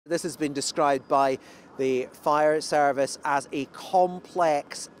This has been described by the fire service as a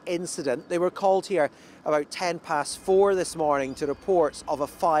complex incident. They were called here about 4:10 this morning to reports of a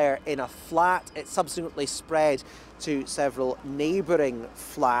fire in a flat. It subsequently spread to several neighbouring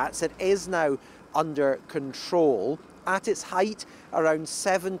flats. It is now under control. At its height, around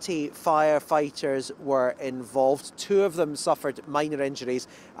 70 firefighters were involved. 2 of them suffered minor injuries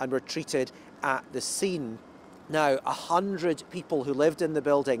and were treated at the scene. Now, 100 people who lived in the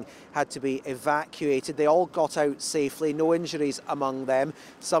building had to be evacuated. They all got out safely, no injuries among them.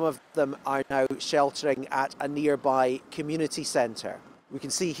 Some of them are now sheltering at a nearby community centre. We can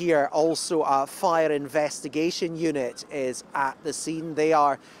see here also a fire investigation unit is at the scene. They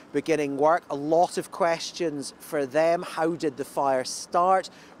are beginning work. A lot of questions for them. How did the fire start?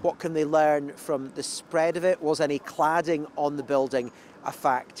 What can they learn from the spread of it? Was any cladding on the building a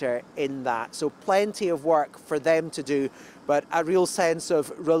factor in that? So plenty of work for them to do, but a real sense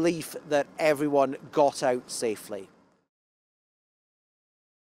of relief that everyone got out safely.